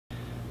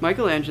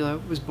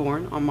Michelangelo was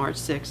born on March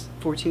 6,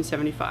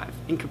 1475,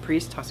 in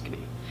Caprice,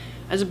 Tuscany.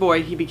 As a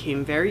boy, he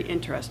became very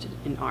interested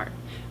in art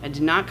and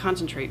did not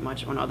concentrate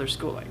much on other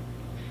schooling.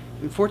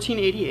 In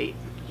 1488,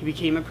 he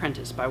became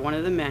apprenticed by one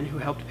of the men who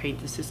helped paint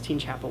the Sistine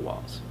Chapel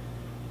walls.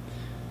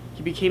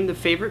 He became the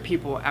favorite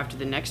pupil after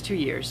the next 2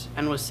 years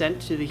and was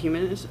sent to the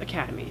Humanist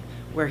Academy,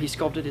 where he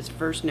sculpted his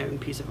first known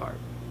piece of art.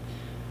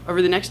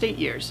 Over the next 8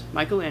 years,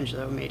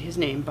 Michelangelo made his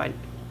name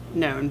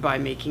known by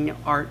making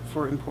art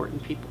for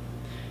important people,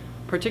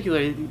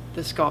 particularly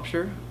the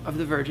sculpture of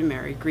the Virgin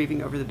Mary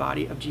grieving over the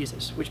body of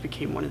Jesus, which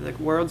became one of the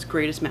world's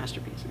greatest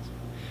masterpieces.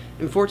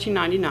 In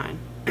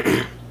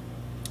 1499,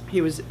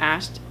 he was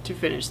asked to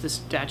finish the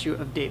statue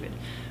of David,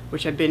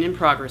 which had been in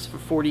progress for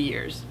 40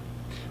 years.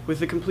 With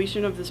the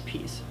completion of this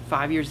piece,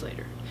 5 years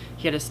later,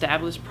 he had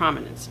established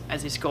prominence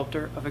as a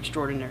sculptor of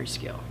extraordinary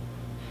skill.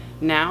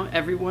 Now,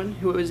 everyone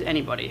who was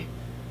anybody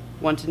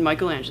wanted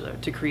Michelangelo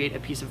to create a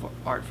piece of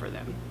art for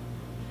them.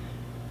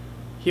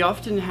 He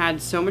often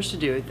had so much to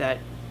do that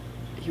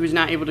he was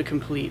not able to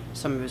complete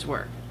some of his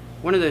work.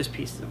 One of those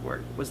pieces of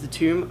work was the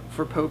tomb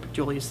for Pope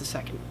Julius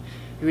II.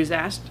 He was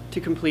asked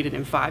to complete it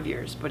in 5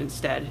 years, but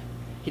instead,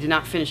 he did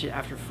not finish it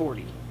after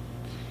 40.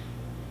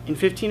 In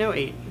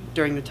 1508,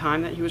 during the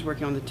time that he was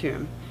working on the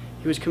tomb,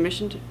 he was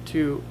commissioned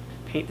to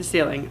paint the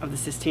ceiling of the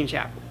Sistine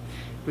Chapel.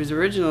 He was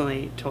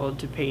originally told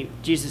to paint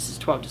Jesus'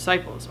 12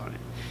 disciples on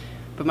it,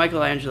 but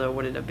Michelangelo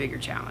wanted a bigger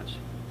challenge.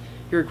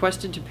 He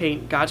requested to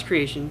paint God's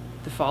creation,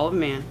 the fall of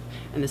man,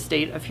 and the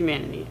state of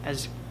humanity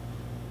as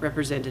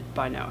represented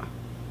by Noah.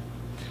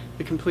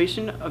 The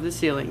completion of the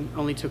ceiling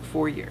only took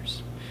 4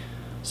 years.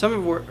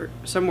 Some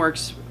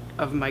works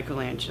of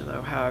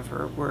Michelangelo,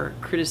 however, were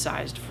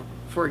criticized.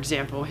 For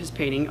example, his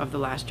painting of the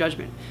Last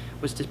Judgment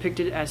was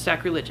depicted as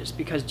sacrilegious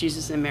because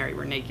Jesus and Mary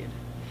were naked.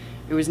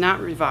 It was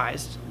not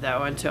revised,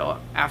 though, until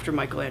after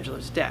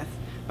Michelangelo's death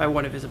by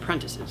one of his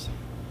apprentices.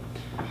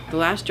 The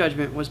Last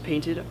Judgment was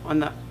painted on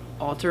the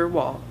altar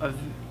wall of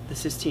the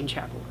Sistine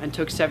Chapel and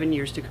took 7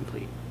 years to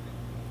complete.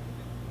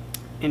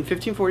 In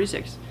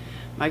 1546,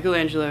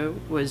 Michelangelo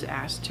was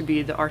asked to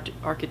be the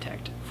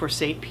architect for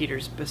St.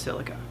 Peter's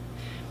Basilica.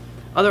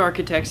 Other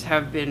architects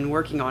have been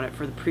working on it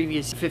for the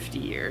previous 50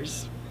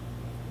 years.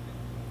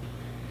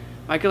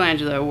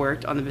 Michelangelo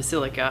worked on the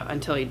basilica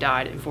until he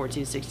died in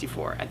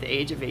 1464 at the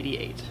age of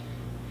 88.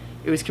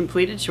 It was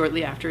completed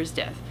shortly after his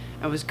death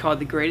and was called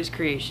the greatest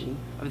creation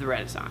of the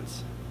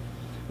Renaissance.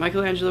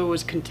 Michelangelo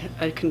was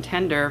a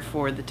contender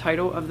for the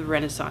title of the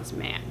Renaissance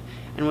Man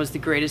and was the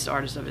greatest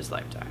artist of his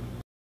lifetime.